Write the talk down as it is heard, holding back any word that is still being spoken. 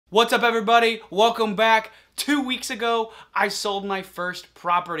What's up, everybody? Welcome back. 2 weeks ago, I sold my first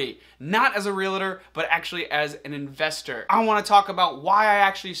property. Not as a realtor, but actually as an investor. I want to talk about why I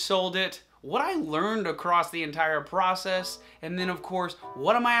actually sold it, what I learned across the entire process, and then of course,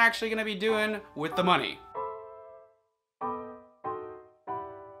 what am I actually going to be doing with the money?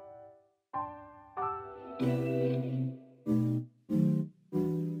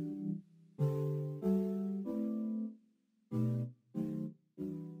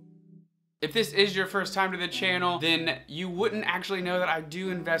 If this is your first time to the channel, then you wouldn't actually know that I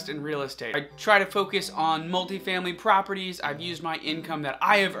do invest in real estate. I try to focus on multifamily properties. I've used my income that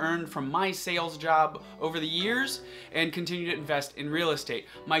I have earned from my sales job over the years and continue to invest in real estate.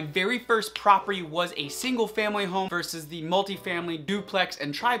 My very first property was a single family home versus the multifamily duplex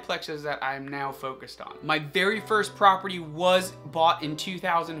and triplexes that I'm now focused on. My very first property was bought in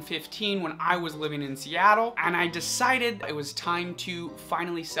 2015 when I was living in Seattle, and I decided it was time to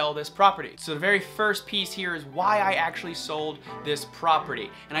finally sell this property. So the very first piece here is why I actually sold this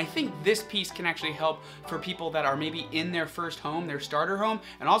property. And I think this piece can actually help for people that are maybe in their first home, their starter home,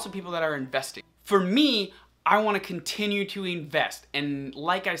 and also people that are investing. For me, I want to continue to invest. And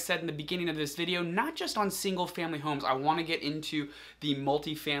like I said in the beginning of this video, not just on single family homes, I want to get into the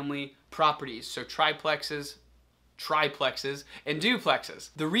multifamily properties. So triplexes, and duplexes.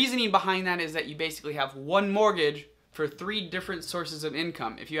 The reasoning behind that is that you basically have one mortgage for 3 different sources of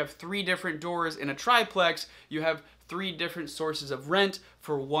income. If you have 3 different doors in a triplex, you have 3 different sources of rent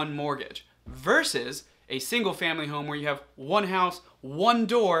for one mortgage, versus a single family home where you have one house, one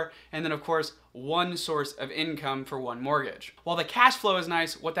door, and then of course, one source of income for one mortgage. While the cash flow is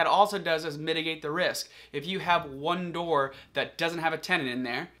nice, what that also does is mitigate the risk. If you have one door that doesn't have a tenant in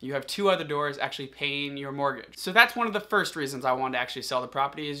there, you have 2 other doors actually paying your mortgage. So that's one of the first reasons I wanted to actually sell the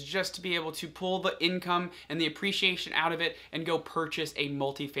property, is just to be able to pull the income and the appreciation out of it and go purchase a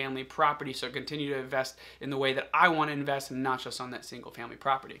multifamily property, so continue to invest in the way that I want to invest and not just on that single family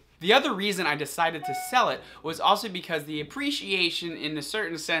property. The other reason I decided to sell it was also because the appreciation in a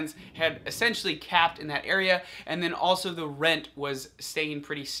certain sense had essentially capped in that area, and then also the rent was staying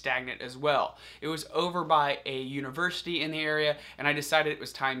pretty stagnant as well. It was over by a university in the area, and I decided it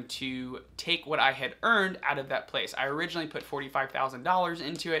was time to take what I had earned out of that place. I originally put $45,000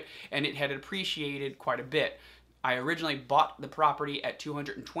 into it, and it had appreciated quite a bit. I originally bought the property at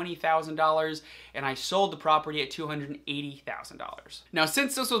 $220,000 and I sold the property at $280,000. Now,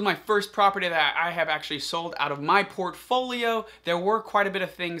 since this was my first property that I have actually sold out of my portfolio, there were quite a bit of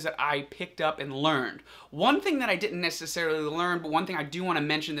things that I picked up and learned. One thing that I didn't necessarily learn, but one thing I do want to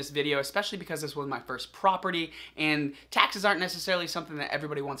mention in this video, especially because this was my first property and taxes aren't necessarily something that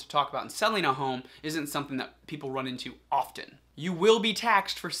everybody wants to talk about, and selling a home isn't something that people run into often. You will be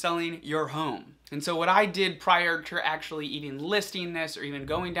taxed for selling your home. And so what I did prior to actually even listing this or even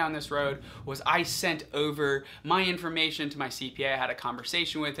going down this road was I sent over my information to my CPA. I had a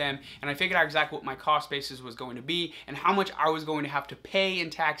conversation with him, and I figured out exactly what my cost basis was going to be and how much I was going to have to pay in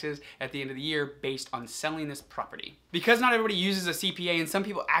taxes at the end of the year based on selling this property. Because not everybody uses a CPA and some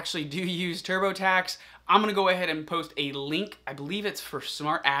people actually do use TurboTax, I'm gonna go ahead and post a link, I believe it's for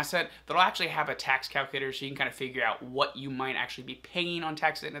Smart Asset, that'll actually have a tax calculator so you can kind of figure out what you might actually be paying on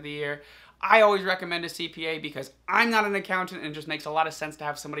tax at the end of the year. I always recommend a CPA because I'm not an accountant, and it just makes a lot of sense to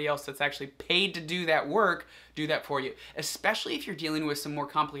have somebody else that's actually paid to do that work do that for you, especially if you're dealing with some more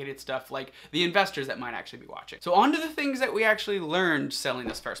complicated stuff like the investors that might actually be watching. So on to the things that we actually learned selling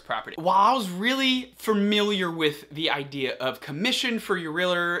this first property. While I was really familiar with the idea of commission for your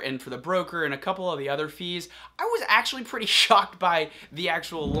realtor and for the broker and a couple of the other fees, I was actually pretty shocked by the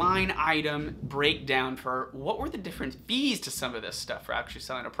actual line item breakdown for what were the different fees to some of this stuff for actually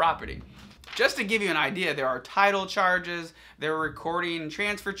selling a property. Just to give you an idea, there are title charges, there are recording and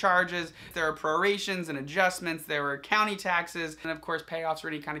transfer charges, there are prorations and adjustments, there are county taxes, and of course payoffs for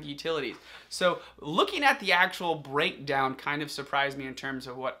any kind of utilities. So looking at the actual breakdown kind of surprised me in terms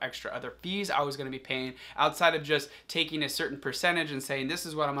of what extra other fees I was going to be paying outside of just taking a certain percentage and saying this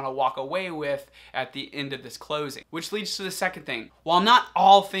is what I'm going to walk away with at the end of this closing. Which leads to the second thing. While not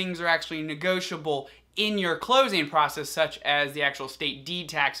all things are actually negotiable in your closing process, such as the actual state deed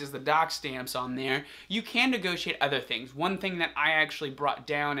taxes, the doc stamps on there, you can negotiate other things. One thing that I actually brought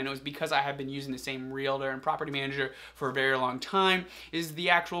down, and it was because I have been using the same realtor and property manager for a very long time, is the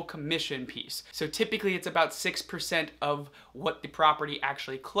actual commission piece. So typically it's about 6% of what the property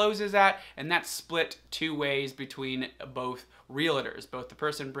actually closes at, and that's split 2 ways between both realtors, both the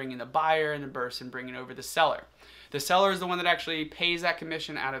person bringing the buyer and the person bringing over the seller. The seller is the one that actually pays that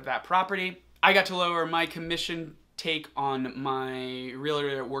commission out of that property. I got to lower my commission take on my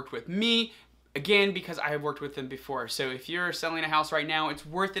realtor that worked with me Again, because I have worked with them before. So if you're selling a house right now, it's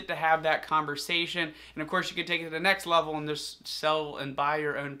worth it to have that conversation. And of course, you could take it to the next level and just sell and buy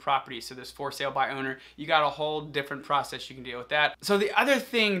your own property. So this for sale by owner, you got a whole different process you can deal with that. So the other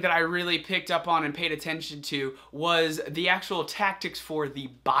thing that I really picked up on and paid attention to was the actual tactics for the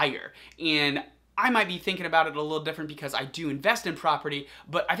buyer. And I might be thinking about it a little different because I do invest in property,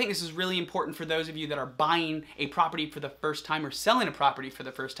 but I think this is really important for those of you that are buying a property for the first time or selling a property for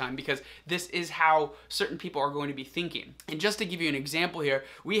the first time, because this is how certain people are going to be thinking. And just to give you an example here,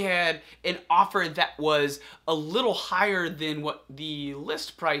 we had an offer that was a little higher than what the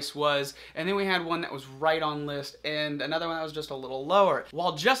list price was, and then we had one that was right on list and another one that was just a little lower.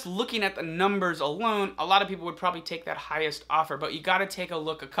 While just looking at the numbers alone, a lot of people would probably take that highest offer, but you got to take a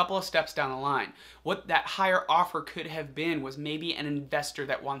look a couple of steps down the line. What that higher offer could have been was maybe an investor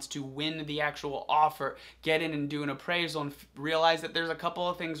that wants to win the actual offer, get in and do an appraisal and realize that there's a couple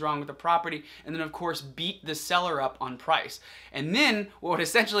of things wrong with the property, and then of course beat the seller up on price. And then what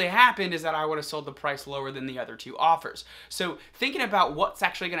essentially happened is that I would have sold the price lower than the other two offers. So thinking about what's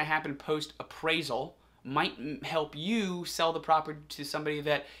actually going to happen post appraisal might help you sell the property to somebody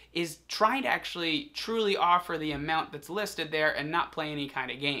that is trying to actually truly offer the amount that's listed there and not play any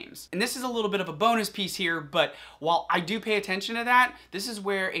kind of games. And this is a little bit of a bonus piece here, but while I do pay attention to that, this is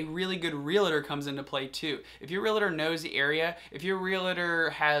where a really good realtor comes into play too. If your realtor knows the area, if your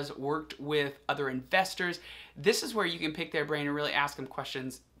realtor has worked with other investors, this is where you can pick their brain and really ask them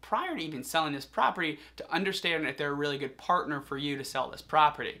questions prior to even selling this property to understand if they're a really good partner for you to sell this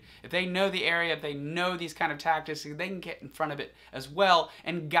property. If they know the area, if they know these kind of tactics, they can get in front of it as well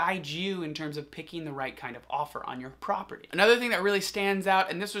and guide you in terms of picking the right kind of offer on your property. Another thing that really stands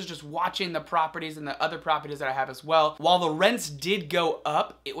out, and this was just watching the properties and the other properties that I have as well, while the rents did go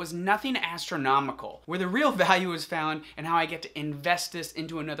up, it was nothing astronomical. Where the real value is found and how I get to invest this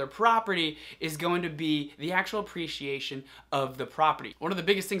into another property is going to be the actual appreciation of the property. One of the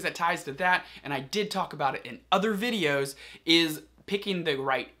biggest things that ties to that, and I did talk about it in other videos, is picking the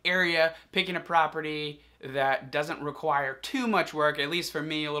right area, picking a property that doesn't require too much work, at least for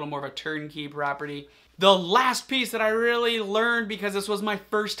me, a little more of a turnkey property. The last piece that I really learned, because this was my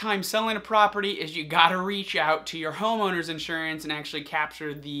first time selling a property, is you gotta reach out to your homeowner's insurance and actually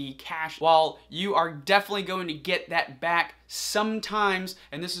capture the cash. While you are definitely going to get that back sometimes,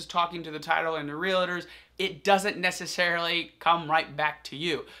 and this is talking to the title and the realtors, it doesn't necessarily come right back to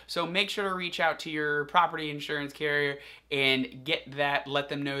you. So make sure to reach out to your property insurance carrier and get that, let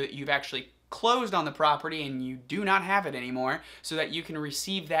them know that you've actually closed on the property and you do not have it anymore, so that you can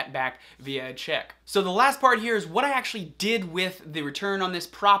receive that back via a check. So the last part here is what I actually did with the return on this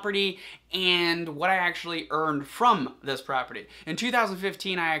property and what I actually earned from this property. In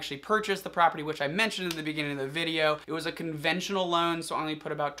 2015, I actually purchased the property, which I mentioned in the beginning of the video. It was a conventional loan, so I only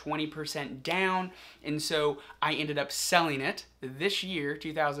put about 20% down, and so I ended up selling it this year,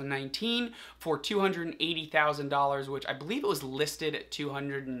 2019, for $280,000, which I believe it was listed at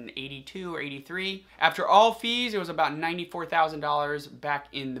 $282 or $83. After all fees, it was about $94,000 back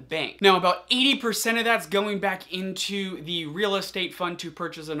in the bank. Now, about 80% of that's going back into the real estate fund to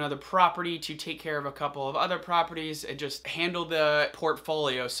purchase another property, to take care of a couple of other properties, and just handle the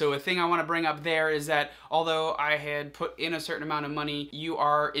portfolio. So a thing I want to bring up there is that although I had put in a certain amount of money, you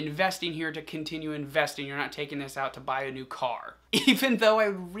are investing here to continue investing. You're not taking this out to buy a new car. Even though I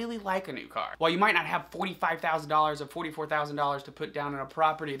really like a new car. While you might not have $45,000 or $44,000 to put down on a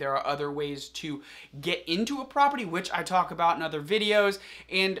property, there are other ways to get into a property, which I talk about in other videos.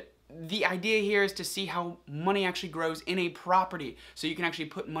 And the idea here is to see how money actually grows in a property. So you can actually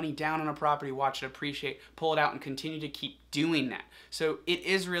put money down on a property, watch it appreciate, pull it out, and continue to keep doing that. So it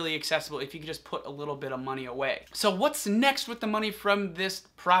is really accessible if you can just put a little bit of money away. So what's next with the money from this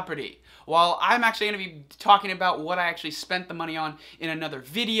property? Well, I'm actually going to be talking about what I actually spent the money on in another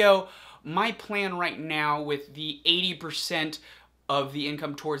video. My plan right now with the 80% of the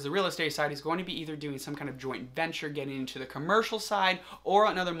income towards the real estate side is going to be either doing some kind of joint venture, getting into the commercial side, or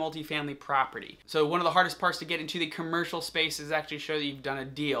another multifamily property. So one of the hardest parts to get into the commercial space is actually show that you've done a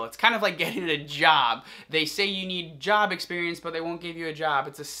deal. It's kind of like getting a job. They say you need job experience, but they won't give you a job.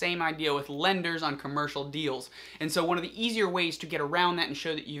 It's the same idea with lenders on commercial deals. And so one of the easier ways to get around that and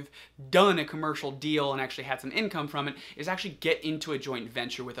show that you've done a commercial deal and actually had some income from it is actually get into a joint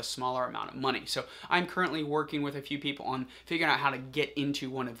venture with a smaller amount of money. So I'm currently working with a few people on figuring out how to get into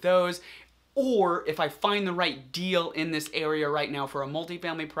one of those. or if I find the right deal in this area right now for a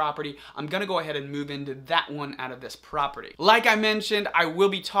multifamily property, I'm gonna go ahead and move into that one out of this property. Like I mentioned, I will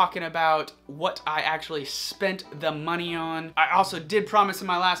be talking about what I actually spent the money on. I also did promise in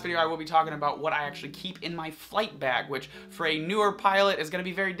my last video I will be talking about what I actually keep in my flight bag, which for a newer pilot is gonna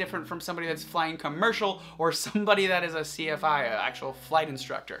be very different from somebody that's flying commercial or somebody that is a CFI, an actual flight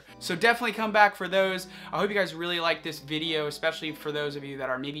instructor. So definitely come back for those. I hope you guys really like this video, especially for those of you that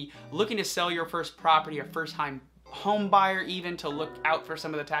are maybe looking to sell your first property, a first-time home buyer even, to look out for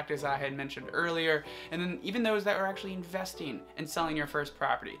some of the tactics that I had mentioned earlier, and then even those that are actually investing and selling your first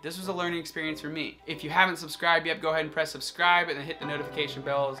property. This was a learning experience for me. If you haven't subscribed yet, go ahead and press subscribe and then hit the notification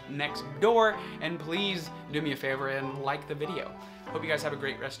bell next door, and please do me a favor and like the video. Hope you guys have a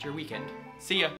great rest of your weekend. See ya!